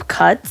deep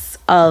cuts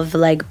of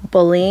like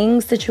bullying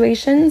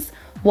situations,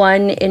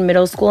 one in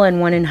middle school and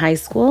one in high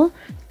school.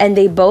 And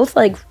they both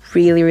like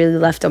really, really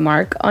left a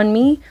mark on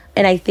me.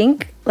 And I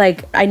think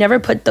like I never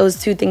put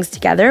those two things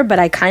together, but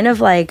I kind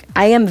of like,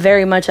 I am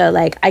very much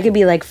I could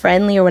be like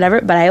friendly or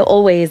whatever, but I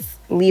always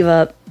leave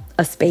a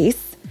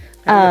space.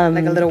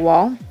 Like a little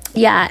wall?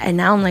 Yeah. And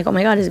now I'm like, oh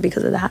my God, is it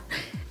because of that?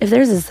 If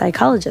there's a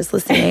psychologist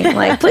listening,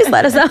 like, please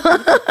let us know.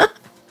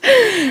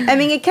 I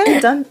mean, it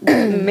kind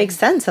of makes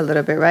sense a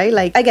little bit, right?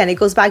 Like, again, it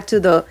goes back to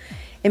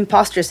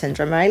imposter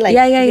syndrome, right? Like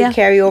Yeah. you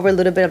carry over a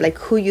little bit of like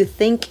who you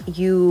think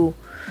you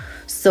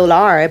still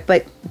are,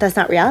 but that's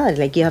not reality.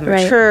 Like you have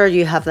matured,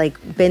 you have like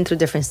been through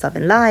different stuff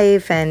in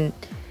life, and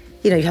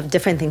you know, you have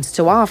different things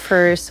to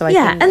offer. So I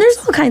think and there's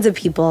all kinds of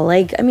people.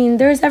 Like, I mean,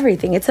 there's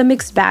everything. It's a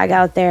mixed bag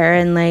out there.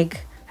 And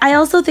like, I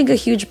also think a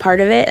huge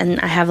part of it, and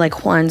I have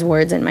like Juan's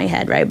words in my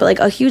head, right? But like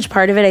a huge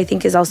part of it, I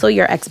think, is also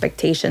your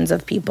expectations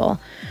of people.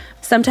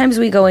 Sometimes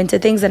we go into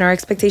things and our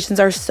expectations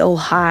are so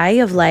high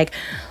of like,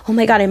 oh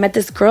my God, I met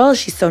this girl.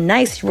 She's so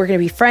nice. We're going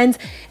to be friends.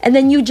 And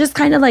then you just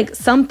kind of like,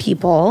 some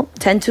people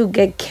tend to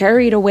get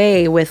carried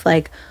away with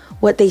like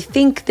what they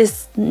think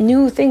this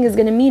new thing is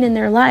going to mean in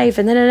their life.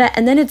 And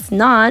then it's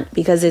not,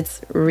 because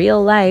it's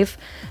real life.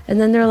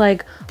 And then they're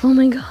like, oh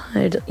my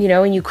God, you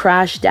know, and you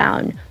crash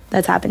down.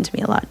 That's happened to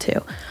me a lot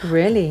too.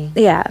 Really?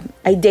 Yeah.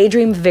 I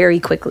daydream very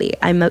quickly.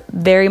 I'm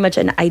very much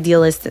an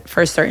idealist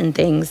for certain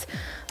things.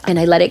 And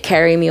I let it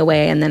carry me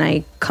away, and then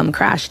I come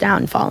crash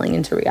down, falling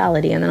into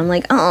reality. And then I'm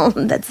like, oh,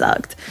 that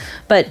sucked.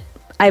 But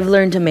I've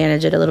learned to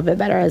manage it a little bit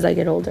better as I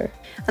get older.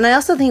 And I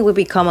also think we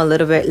become a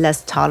little bit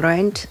less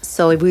tolerant.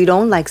 So if we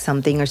don't like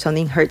something, or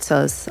something hurts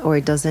us, or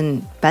it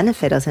doesn't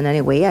benefit us in any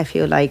way, I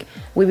feel like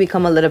we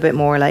become a little bit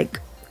more like,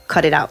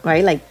 cut it out,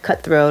 right? Like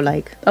cutthroat,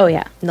 like, oh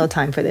yeah, no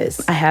time for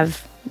this. I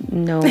have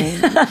no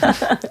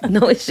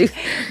issues.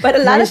 But a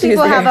lot of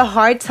people have a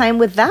hard time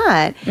with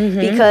that,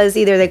 because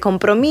either they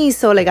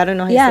compromiso, like I don't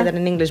know how you say that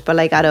in English, but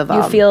like out of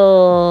you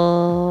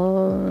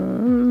feel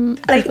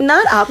like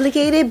not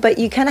obligated, but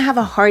you kind of have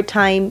a hard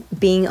time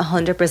being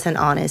 100%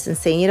 honest and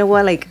saying, you know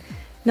what, like,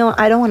 no,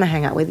 I don't want to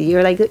hang out with you.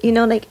 Or like, you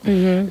know, like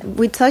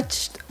we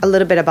touched a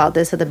little bit about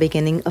this at the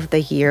beginning of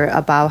the year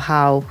about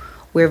how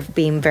we're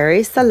being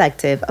very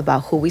selective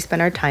about who we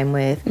spend our time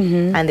with,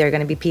 and there are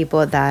going to be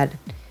people that,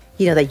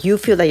 you know, that you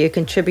feel that you're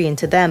contributing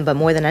to them, but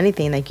more than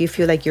anything, like you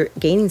feel like you're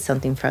gaining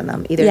something from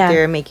them. Either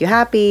they make you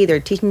happy, they're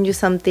teaching you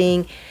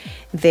something,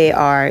 they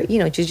are, you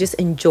know, just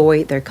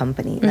enjoy their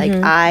company. Like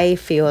I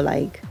feel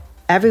like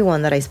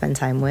everyone that I spend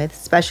time with,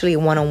 especially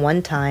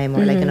one-on-one time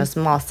or like in a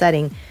small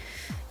setting,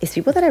 is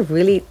people that I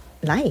really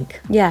like.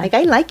 Yeah. Like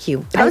I like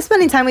you. If I'm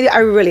spending time with you, I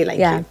really like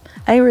you.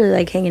 I really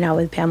like hanging out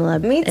with Pamela.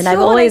 Me too. And I've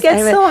always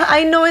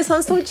I know it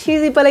sounds so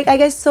cheesy, but like I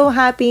get so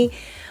happy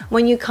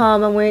when you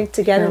come and we're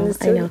together in the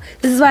studio. I know.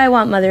 This is why I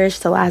want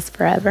Motherish to last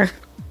forever.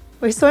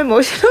 We're so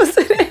emotional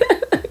today.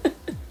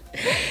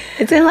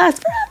 It's gonna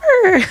last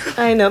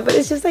forever. I know, but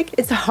it's just like,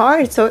 it's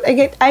hard. So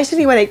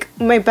actually, when like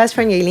my best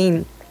friend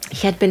Yaelin,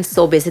 he had been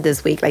so busy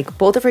this week. Like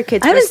both of her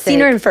kids. I haven't seen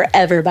her in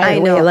forever. By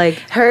the way,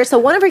 like so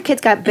one of her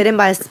kids got bitten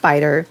by a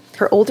spider.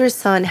 Her older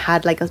son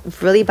had like a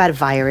really bad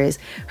virus.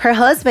 Her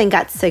husband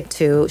got sick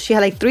too. She had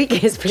like 3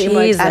 kids pretty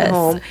much at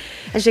home.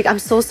 And she's like, I'm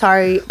so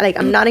sorry. Like,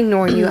 I'm not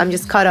ignoring you. I'm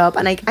just caught up.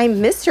 And like, I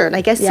miss her. And I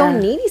get so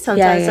needy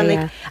sometimes.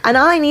 And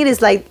all I need is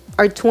like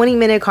our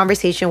 20-minute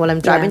conversation while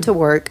I'm driving to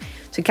work,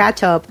 to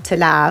catch up, to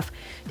laugh.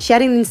 She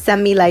hadn't even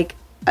sent me like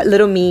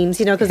little memes,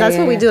 you know, because that's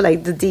what we do,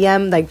 like the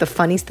DM, like the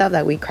funny stuff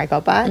that we crack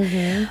up at.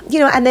 You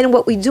know, and then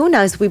what we do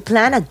now is we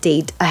plan a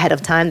date ahead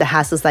of time that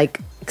has us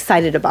like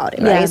excited about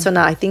it, right? So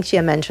now I think she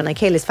had mentioned like,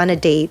 hey, let's find a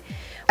date.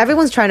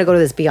 Everyone's trying to go to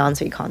this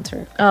Beyonce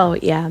concert. Oh,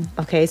 yeah.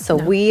 Okay, so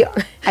we,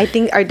 I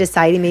think, are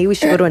deciding maybe we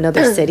should go to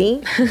another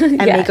city and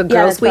make a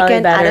girls'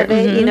 weekend out of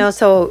it, you know?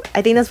 So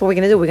I think that's what we're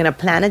going to do. We're going to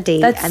plan a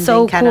date and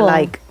then kind of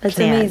like That's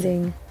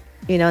amazing.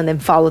 You know, and then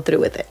follow through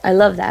with it. I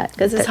love that.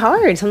 Because it's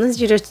hard. Sometimes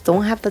you just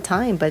don't have the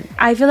time, but...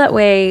 I feel that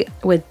way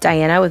with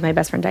Diana, with my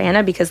best friend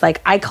Diana, because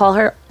like I call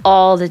her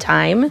all the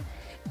time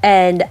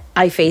and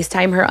I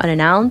FaceTime her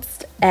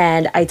unannounced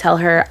and I tell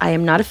her I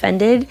am not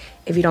offended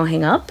if you don't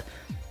hang up.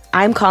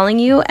 I'm calling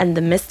you and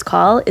the missed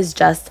call is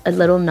just a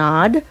little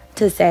nod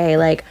to say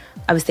like,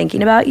 I was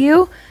thinking about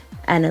you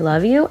and I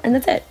love you and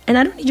that's it. And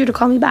I don't need you to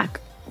call me back.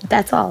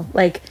 That's all.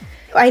 Like,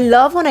 I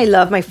love when I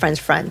love my friends'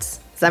 friends.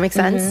 Does that make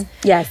sense?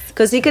 Yes.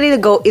 Because you could either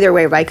go either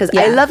way, right? Because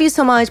I love you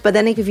so much, but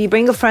then if you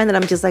bring a friend and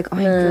I'm just like, oh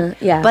my God.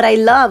 Yeah. But I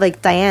love,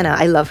 like Diana,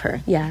 I love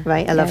her. Yeah.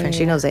 Right? I love her and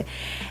she knows it.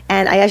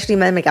 And I actually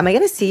met him like, am I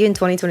going to see you in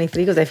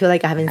 2023? Because I feel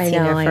like I haven't seen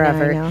her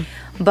forever. I know.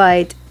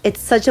 But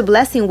it's such a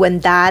blessing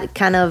when that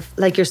kind of,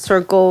 like your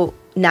circle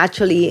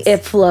naturally...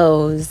 It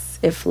flows.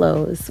 It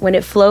flows. When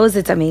it flows,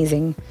 it's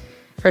amazing.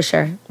 For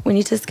sure. We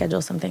need to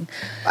schedule something.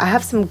 I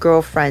have some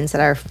girlfriends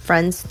that are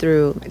friends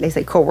through, let's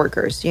say,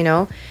 coworkers, you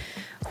know,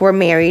 who are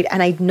married.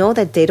 And I know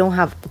that they don't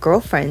have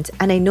girlfriends.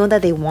 And I know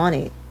that they want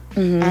it.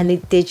 And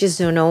they just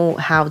don't know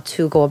how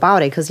to go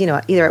about it. Because, you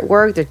know, either at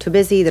work, they're too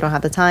busy, they don't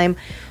have the time.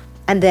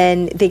 And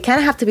then they kind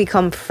of have to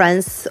become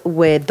friends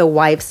with the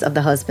wives of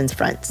the husband's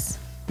friends.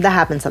 That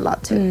happens a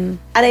lot too. And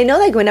I know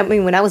like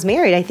when I was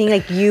married, I think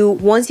like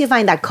once you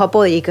find that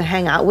couple that you can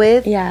hang out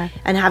with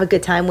and have a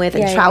good time with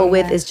and travel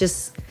with, is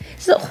just...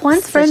 So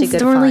Juan's friends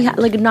don't really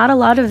like, not a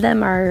lot of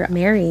them are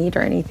married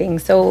or anything.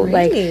 So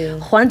like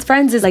Juan's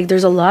friends is like,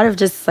 there's a lot of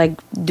just like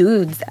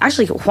dudes.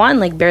 Actually, Juan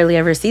like barely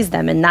ever sees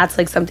them. And that's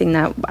like something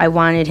that I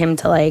wanted him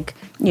to like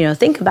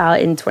think about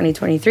in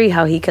 2023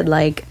 how he could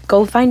like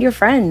go find your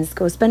friends,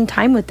 go spend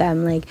time with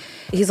them. Like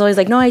he's always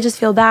like, no, I just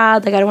feel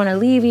bad. Like I don't want to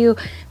leave you.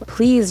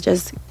 Please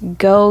just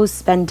go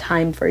spend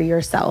time for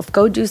yourself.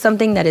 Go do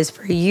something that is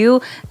for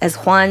you as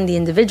Juan, the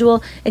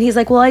individual. And he's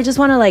like, well, I just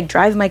want to like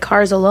drive my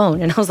cars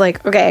alone. And I was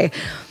like, okay,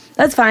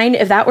 that's fine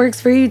if that works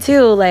for you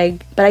too.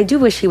 Like, but I do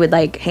wish he would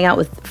like hang out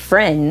with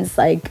friends,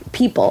 like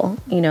people,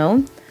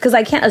 because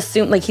I can't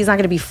assume like he's not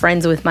going to be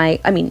friends with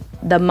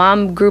the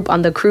mom group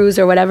on the cruise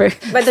or whatever.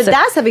 But the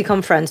dads have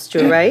become friends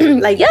too, right?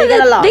 Like yeah, they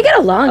get along. They get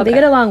along. Okay. They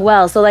get along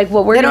well. So like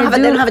what we're they going to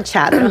do, they don't have a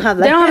chat. They don't have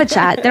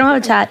a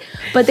chat,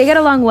 but they get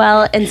along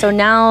well. And so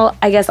now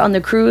I guess on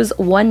the cruise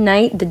one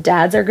night the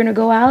dads are going to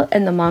go out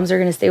and the moms are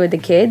going to stay with the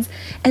kids.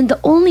 And the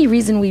only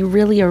reason we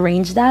really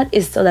arranged that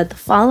is so that the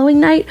following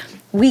night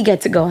we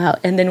get to go out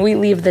and then we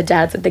leave the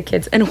dads with the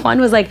kids. And Juan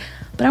was like,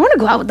 but I want to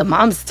go out with the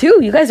moms too.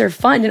 You guys are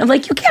fun. And I'm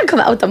like, you can't come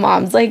out with the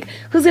moms. Like,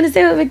 who's going to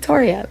stay with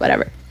Victoria?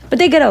 Whatever. But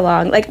they get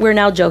along. Like, we're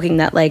now joking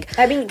that, like...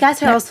 I mean,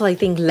 guys are also, I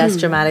think, less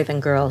dramatic than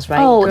girls,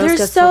 right? Oh, girls they're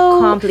get so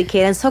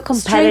complicated and so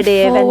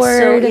competitive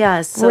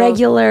and so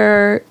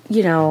regular,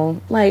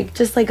 like,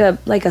 just like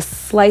a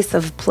slice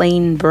of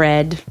plain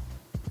bread.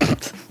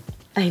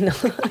 I know.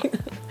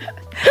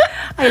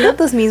 I love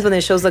those memes when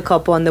it shows the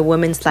couple and the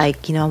woman's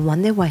like, I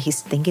wonder what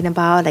he's thinking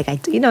about. Like, they're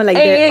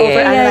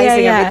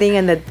overanalyzing everything,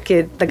 and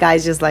the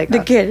guy's just like...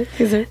 The kid.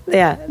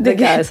 The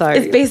guy, sorry.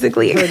 It's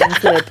basically...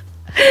 the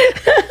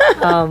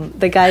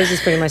guy's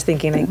just pretty much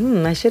thinking like,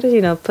 I should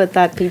have, put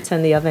that pizza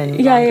in the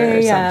oven longer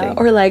or something.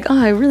 Or like, oh,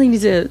 I really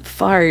need to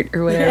fart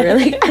or whatever.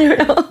 Like, I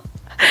don't know.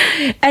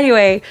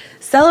 Anyway,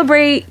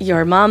 celebrate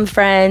your mom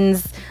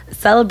friends.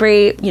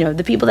 Celebrate,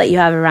 the people that you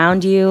have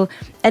around you.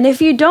 And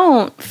if you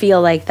don't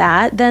feel like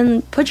that,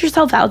 then put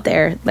yourself out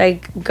there.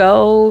 Like,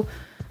 go.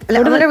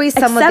 I'm going to read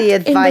some of the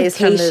advice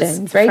from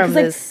this. Right?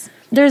 Like,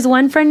 there's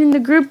one friend in the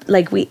group,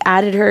 like, we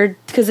added her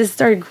because it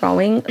started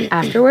growing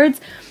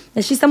afterwards.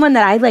 And she's someone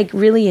that I, like,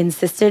 really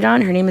insisted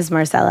on. Her name is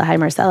Marcella. Hi,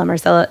 Marcella.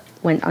 Marcella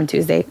went on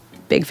Tuesday.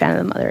 Big fan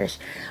of the Motherish.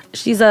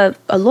 She's a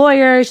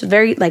lawyer. She's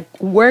very, like,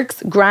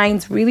 works,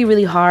 grinds really,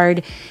 really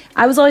hard.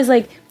 I was always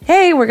like,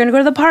 hey, we're going to go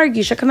to the park.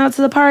 You should come out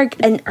to the park.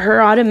 And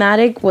her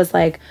automatic was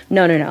like,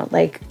 no.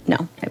 Like,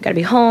 no, I've got to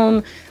be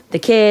home. The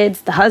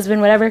kids, the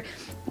husband, whatever.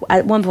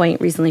 At one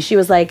point recently, she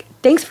was like,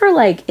 thanks for,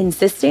 like,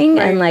 insisting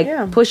and,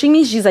 like, pushing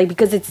me. She's like,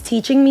 because it's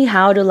teaching me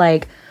how to,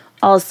 like,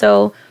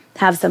 also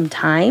have some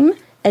time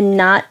and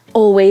not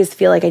always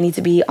feel like I need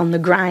to be on the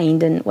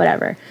grind and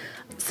whatever.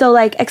 So,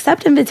 like,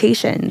 accept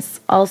invitations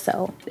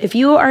also. If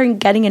you are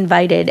getting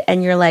invited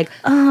and you're like,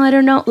 oh, I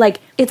don't know, like,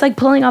 it's like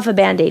pulling off a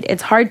Band-Aid.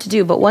 It's hard to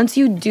do, but once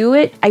you do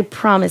it, I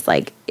promise,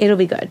 like, it'll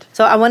be good.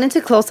 So I wanted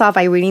to close off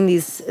by reading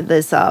this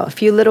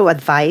few little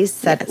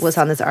advice that was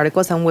on this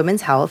article on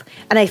women's health,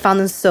 and I found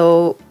them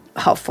so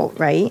helpful,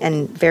 right?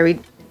 And very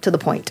to the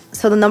point.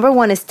 So the number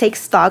one is take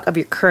stock of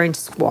your current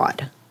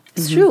squad.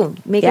 It's true.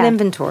 Make an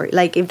inventory.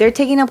 Like if they're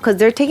taking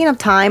up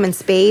time and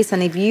space,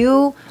 and if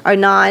you are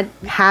not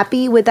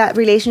happy with that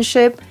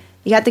relationship,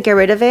 you have to get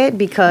rid of it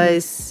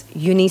because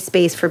you need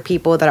space for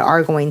people that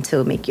are going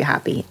to make you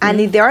happy. And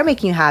if they are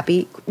making you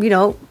happy,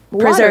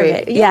 preserve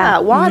it. Yeah,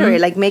 water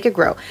it, like make it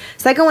grow.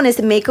 Second one is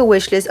to make a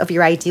wish list of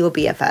your ideal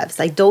BFFs.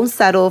 Like don't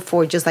settle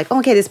for just like,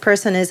 okay, this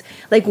person is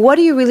like, what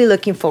are you really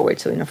looking forward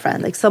to in a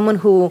friend? Like someone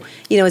who,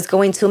 is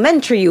going to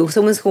mentor you,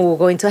 someone who's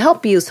going to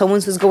help you,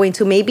 someone who's going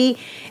to maybe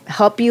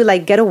help you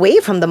like get away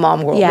from the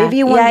mom world. Maybe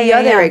you want the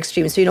other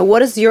extreme. So, what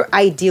does your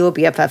ideal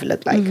BFF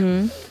look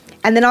like?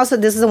 And then also,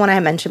 this is the one I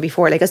mentioned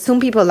before, like assume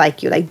people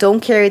like you. Like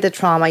don't carry the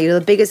trauma.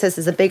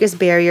 The biggest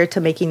barrier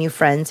to making new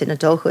friends in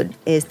adulthood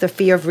is the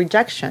fear of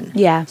rejection.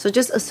 Yeah. So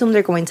just assume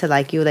they're going to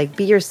like you. Like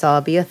be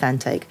yourself, be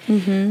authentic.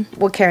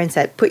 What Karen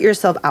said, put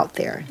yourself out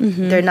there.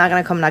 They're not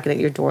going to come knocking at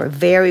your door.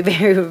 Very,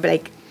 very,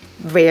 like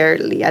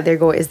rarely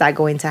is that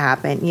going to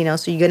happen.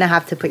 So you're going to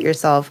have to put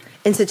yourself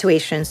in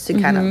situations to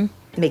kind of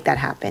make that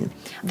happen.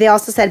 They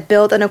also said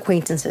build on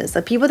acquaintances,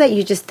 the people that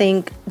you just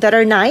think that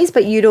are nice,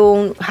 but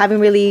you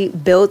haven't really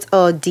built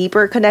a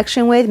deeper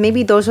connection with.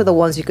 Maybe those are the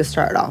ones you could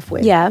start off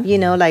with. Yeah.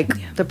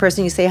 The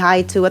person you say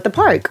hi to at the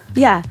park.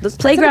 Yeah. Those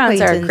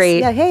playgrounds are great.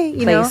 Yeah. Hey,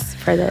 place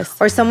for this.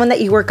 Or someone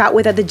that you work out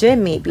with at the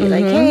gym, maybe.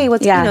 Like, hey,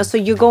 what's, so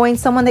you're going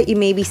someone that you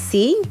maybe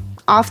see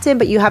often,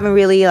 but you haven't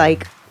really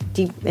like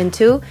deep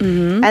into.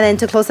 And then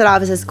to close it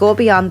off, it says go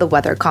beyond the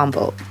weather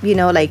combo.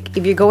 Like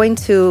if you're going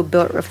to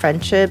build a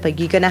friendship, like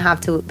you're gonna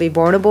have to be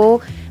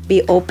vulnerable,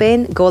 be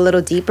open, go a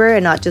little deeper,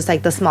 and not just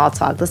like the small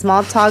talk. The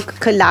small talk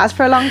could last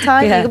for a long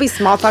time. You could be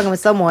small talking with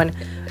someone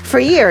for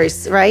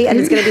years, right? And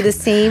it's gonna be the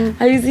same.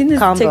 Have you seen this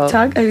combo.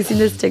 TikTok? Have you seen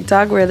this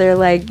TikTok where they're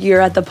like,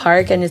 you're at the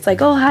park and it's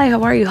like, oh hi,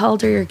 how are you? How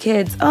old are your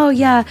kids? Oh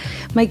yeah,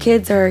 my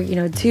kids are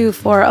 2,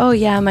 4. Oh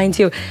yeah, mine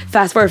too.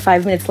 Fast forward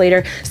 5 minutes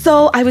later.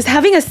 So I was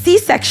having a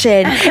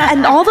C-section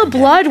and all the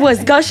blood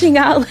was gushing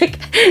out. Like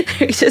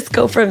they just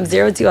go from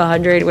 0 to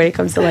 100 when it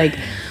comes to like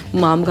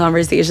mom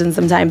conversations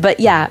sometimes. But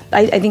yeah,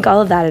 I think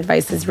all of that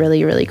advice is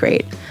really, really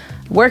great.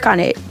 Work on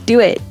it. Do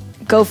it.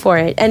 Go for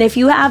it. And if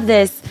you have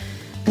this,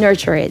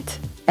 nurture it.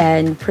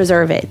 and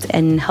preserve it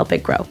and help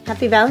it grow.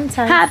 Happy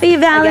Valentine's. Happy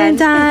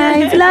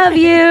Valentine's. Love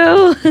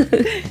you.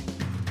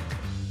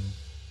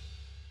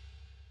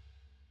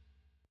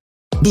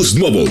 Boost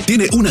Mobile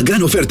tiene una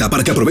gran oferta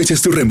para que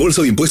aproveches tu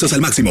reembolso de impuestos al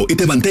máximo y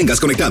te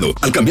mantengas conectado.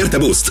 Al cambiarte a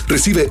Boost,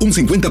 recibe un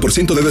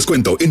 50% de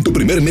descuento en tu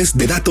primer mes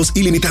de datos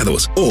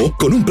ilimitados. O,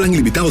 con un plan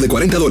ilimitado de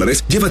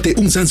 $40, llévate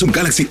un Samsung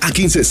Galaxy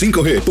A15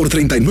 5G por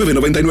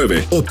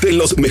 $39.99. Obtén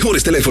los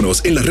mejores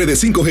teléfonos en las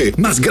redes 5G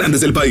más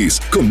grandes del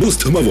país. Con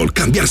Boost Mobile,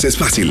 cambiarse es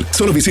fácil.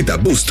 Solo visita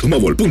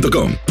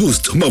boostmobile.com.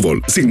 Boost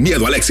Mobile, sin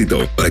miedo al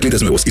éxito. Para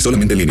clientes nuevos y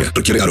solamente en línea,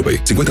 requiere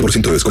AutoPay.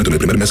 50% de descuento en el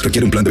primer mes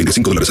requiere un plan de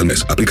 $25 al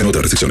mes. Aplican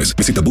otras restricciones.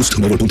 Visita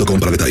boostmobile.com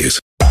para detalles.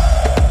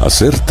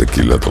 Hacer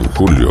tequila Don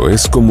Julio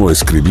es como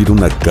escribir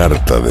una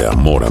carta de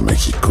amor a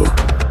México.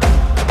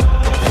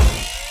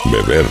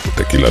 Beber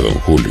tequila Don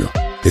Julio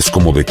es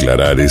como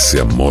declarar ese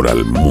amor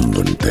al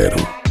mundo entero.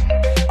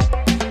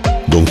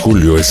 Don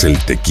Julio es el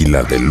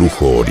tequila de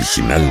lujo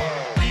original,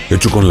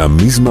 hecho con la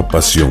misma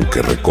pasión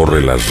que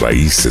recorre las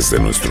raíces de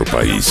nuestro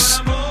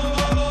país.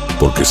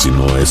 Porque si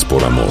no es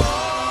por amor,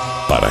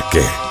 ¿para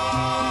qué?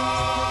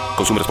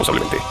 Consume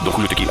responsablemente. Don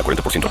Julio Tequila,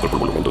 40% alcohol por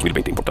volumen,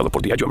 2020. Importado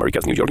por Diageo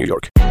Americas, New York, New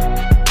York.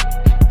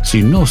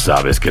 Si no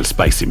sabes que el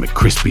Spicy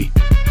McCrispy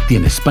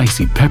tiene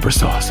Spicy Pepper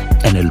Sauce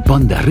en el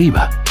pan de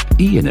arriba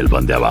y en el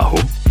pan de abajo,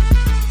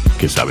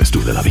 ¿qué sabes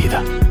tú de la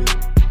vida?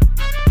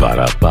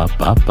 Para, pa,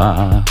 pa,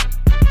 pa.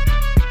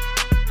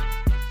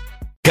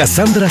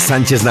 Cassandra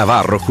Sánchez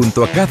Navarro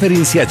junto a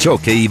Catherine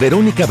Siachoque y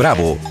Verónica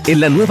Bravo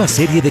en la nueva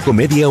serie de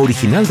comedia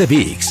original de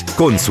ViX,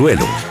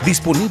 Consuelo,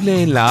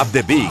 disponible en la app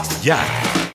de ViX ya.